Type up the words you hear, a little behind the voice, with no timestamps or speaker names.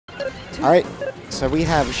All right, so we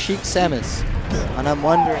have Shiek Samus, and I'm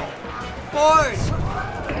wondering. Forward!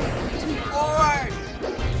 Forward!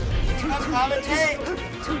 Commentate!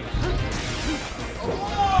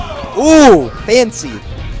 Ooh, fancy.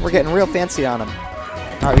 We're getting real fancy on him.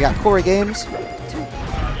 All right, we got CoriGames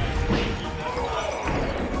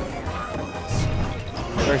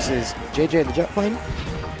versus JJ the Jet Plane.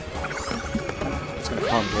 I'm just gonna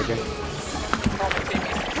call him JJ.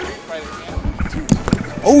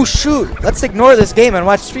 Oh shoot! Let's ignore this game and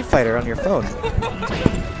watch Street Fighter on your phone.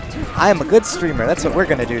 I am a good streamer. That's what we're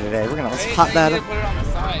gonna do today. We're gonna let's pop that up. Put it on the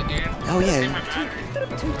side, dude. Oh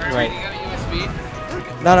yeah. Right.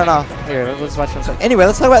 No. Here, let's watch one second. Anyway,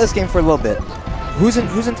 let's talk about this game for a little bit. Who's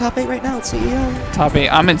in top 8 right now? Let's see. Top 8.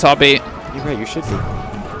 I'm in top 8. You're right. You should be.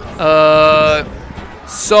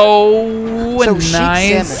 So Shiek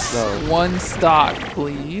nice. Samus, though. One stock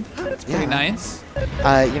bleed. It's pretty nice.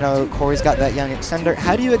 You know, Corey's got that young extender.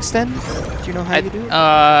 How do you extend? Do you know how you do it?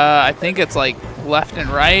 I think it's like left and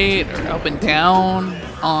right or up and down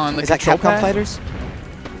on the control Is that Capcom pad. Fighters?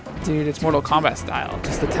 Dude, it's Mortal Kombat style.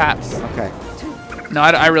 Just the taps. Okay. No,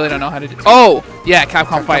 I really don't know how to do. Oh, yeah,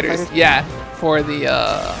 Capcom Fighters. Yeah, for the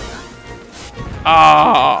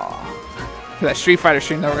for that Street Fighter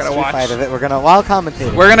stream that we're gonna watch. We're gonna while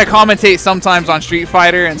commentating. We're gonna commentate sometimes on Street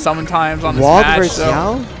Fighter and sometimes on the Wog Smash. versus So.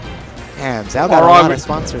 Yao? Man, Zhao got a lot of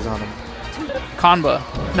sponsors on him. Kanba.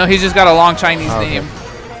 No, he's just got a long Chinese name.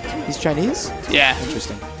 He's Chinese? Yeah.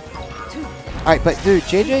 Interesting. All right, but dude,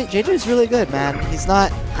 JJ's really good, man. He's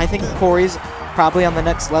not. I think Corey's probably on the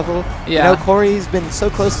next level. Yeah. You know, Corey's been so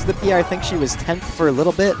close to the PR. I think she was 10th for a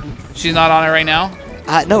little bit. She's not on it right now?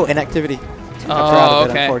 No, inactivity. Oh,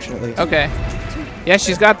 okay. okay. Unfortunately. Okay. Yeah,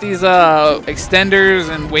 she's got these extenders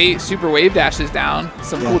and super wave dashes down.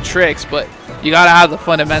 Some cool tricks, but you gotta have the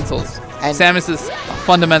fundamentals. And Samus is a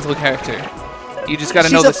fundamental character. You just gotta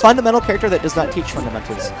know this. She's a fundamental character that does not teach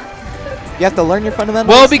fundamentals. You have to learn your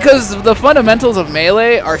fundamentals. Well, because the fundamentals of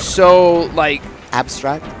Melee are so like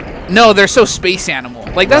abstract. No, they're so space animal.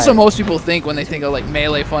 Like that's what most people think when they think of like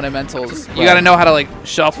Melee fundamentals. You gotta know how to like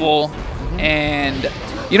shuffle, and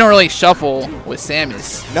you don't really shuffle with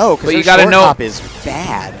Samus. No, because you gotta know is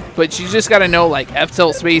bad. But you just gotta know like F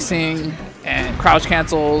tilt spacing and crouch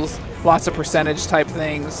cancels, lots of percentage type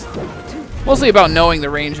things. Mostly about knowing the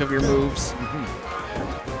range of your moves.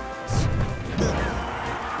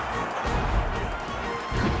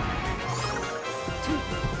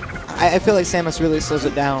 I feel like Samus really slows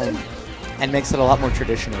it down and makes it a lot more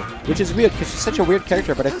traditional, which is weird because she's such a weird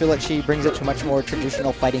character, but I feel like she brings it to a much more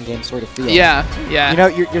traditional fighting game sort of feel. Yeah, yeah. You know,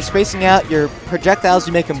 you're spacing out your projectiles,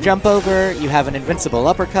 you make them jump over, you have an invincible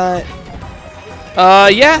uppercut.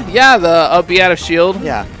 Yeah, the up B out of shield.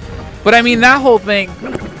 Yeah. But I mean, that whole thing,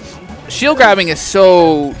 shield grabbing is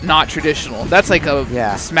so not traditional. That's like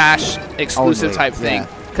a Smash exclusive type thing.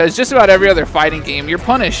 Because just about every other fighting game, you're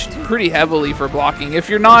punished pretty heavily for blocking. If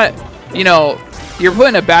you're not, you know, you're put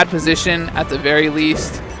in a bad position at the very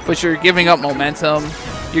least, but you're giving up momentum.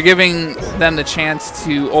 You're giving them the chance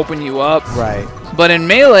to open you up. Right. But in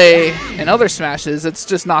Melee and other Smashes, it's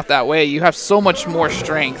just not that way. You have so much more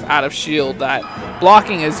strength out of shield that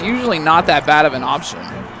blocking is usually not that bad of an option.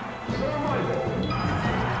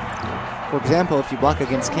 For example, if you block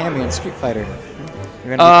against Cammy in Street Fighter,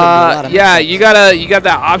 you're gonna be putting a lot of you got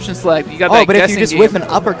that option select. You got that but if you just game. whiff an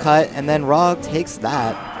uppercut and then Rog takes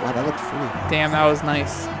that, wow, that looked free. Damn, that was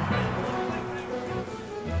nice.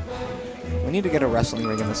 We need to get a wrestling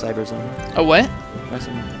ring in the cyber zone. A what?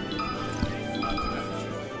 Wrestling ring.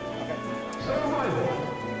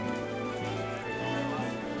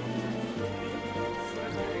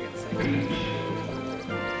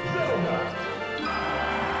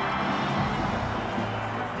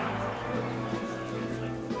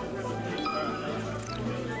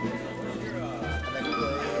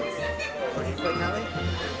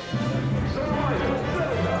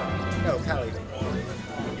 No, Callie.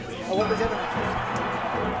 Oh, what was the other one?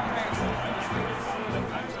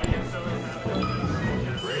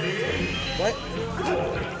 What?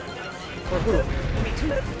 For who?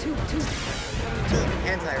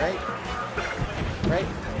 Anti, right? Right?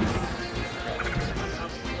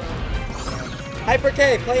 Hyper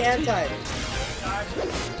K, play anti.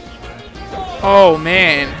 Oh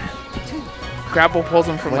man. Grapple pulls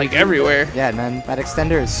him from like everywhere. Yeah, man, that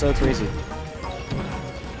extender is so crazy.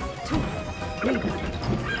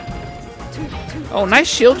 Oh, nice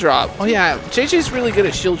shield drop. Oh yeah, JJ's really good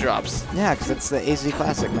at shield drops. Yeah, because it's the AZ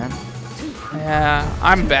Classic, man. Yeah,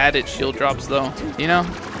 I'm bad at shield drops though. You know?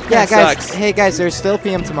 Yeah, guys. Sucks. Hey, guys. There's still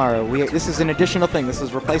PM tomorrow. This is an additional thing. This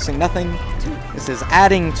is replacing nothing. This is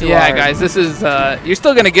adding to. Yeah, guys. This is. You're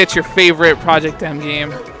still gonna get your favorite Project M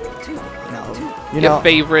game. No. Your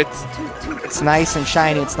favorites. It's nice and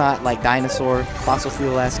shiny. It's not like dinosaur, fossil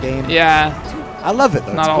fuel last game. Yeah. I love it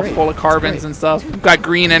though. Not it's all great. full of carbons and stuff. We've got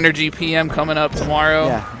Green Energy PM coming up tomorrow.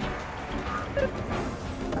 Yeah.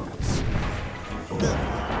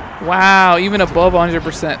 Wow, even above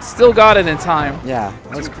 100%. Still got it in time. Yeah,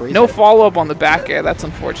 that was crazy. No follow-up on the back air. That's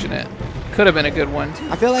unfortunate. Could have been a good one.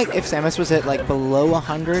 I feel like if Samus was at like below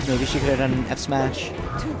 100, maybe she could have done an F smash.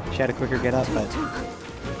 She had a quicker get up, but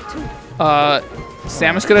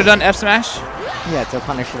Samus could have done F smash. yeah, to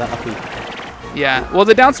punish the uppy. Yeah. Well,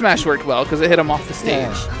 the down smash worked well because it hit him off the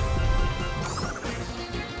stage. Yeah.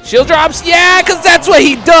 Shield drops. Yeah, because that's what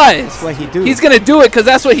he does. That's what he do. He's gonna do it because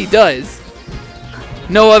that's what he does.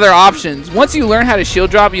 No other options. Once you learn how to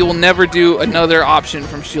shield drop, you will never do another option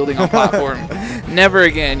from shielding on platform. Never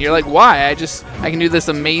again. You're like, why? I can do this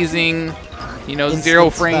amazing, you know, Instant zero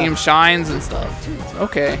frame stuff. shines and stuff.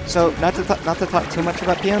 Okay. So not to talk too much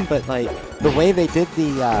about PM, but like the way they did the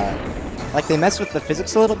like they messed with the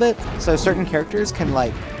physics a little bit. So certain characters can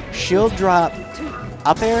like shield drop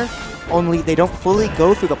up air, only they don't fully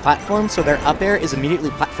go through the platform, so their up air is immediately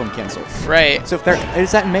platform canceled. Right. So if they're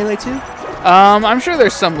is that in Melee too? I'm sure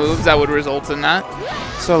there's some moves that would result in that.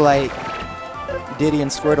 So like Diddy and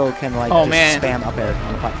Squirtle can like Oh, just man. spam up air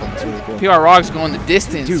on the platform. It's really cool. PR Rog's going the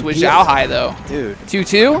distance Dude, with yeah. Zhao Hai though. Dude.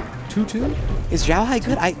 2-2? 2-2? Is Zhao Hai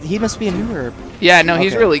good? He must be a newer. Yeah, no,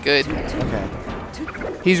 he's Okay. really good. Okay.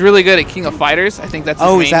 He's really good at King of Fighters. I think that's his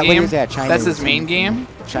Oh, main is that what he game. is? Yeah, China That's was his main game.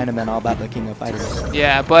 Chinamen all about the King of Fighters.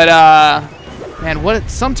 Yeah, but man, what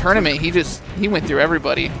some tournament he went through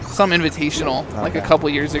everybody. Some invitational like a Okay. couple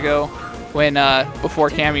years ago when before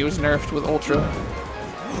Cammy was nerfed with Ultra.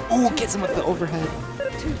 Ooh, gets him with the overhead.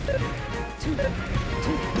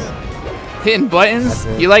 Hitting buttons. That's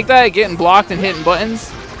it. You like that? Getting blocked and hitting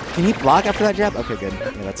buttons? Can he block after that jab? Okay, good.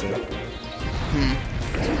 Yeah, that's it.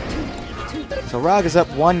 So Rog is up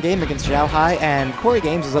 1 game against Zhao Hai, and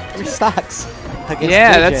CoriGames is up 3 stocks against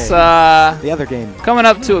Yeah, JJ, that's the other game. coming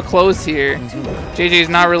up to a close here. Mm-hmm. JJ's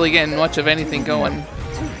not really getting much of anything going.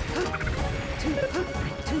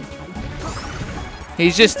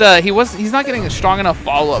 He's just he's not getting strong enough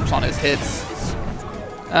follow-ups on his hits.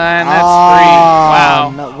 And that's free.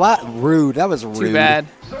 Wow. No, what? Rude. That was rude. Too bad.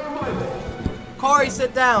 Cori,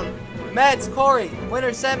 sit down. Meds, Cori.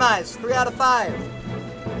 Winner semis. 3 out of 5.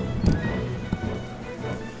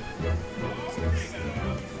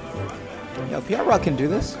 Yo, PR Rock can do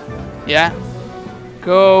this. Yeah.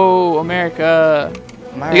 Go America.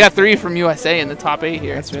 Am We got 3 from USA in the top 8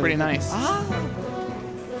 here. That's It's pretty really good. nice. Ah.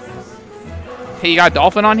 Hey, you got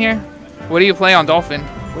Dolphin on here? What do you play on Dolphin?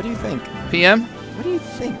 What do you think? PM? What do you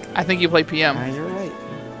think? I think you play PM. You're right.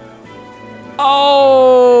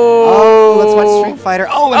 Oh! Oh, let's watch Street Fighter.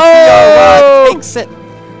 Oh, and Oh! PR Rock takes it.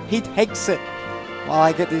 He takes it. While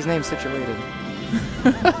I get these names situated.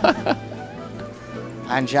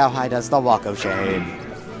 And Zhao Hai does the walk of shame.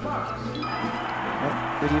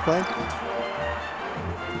 Who do you play?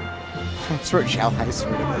 I swear Zhao Hai is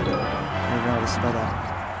really good. I don't know how to spell that.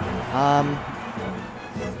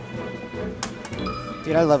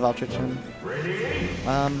 Dude, I love Ultra Chin.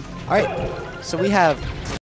 Alright, so we have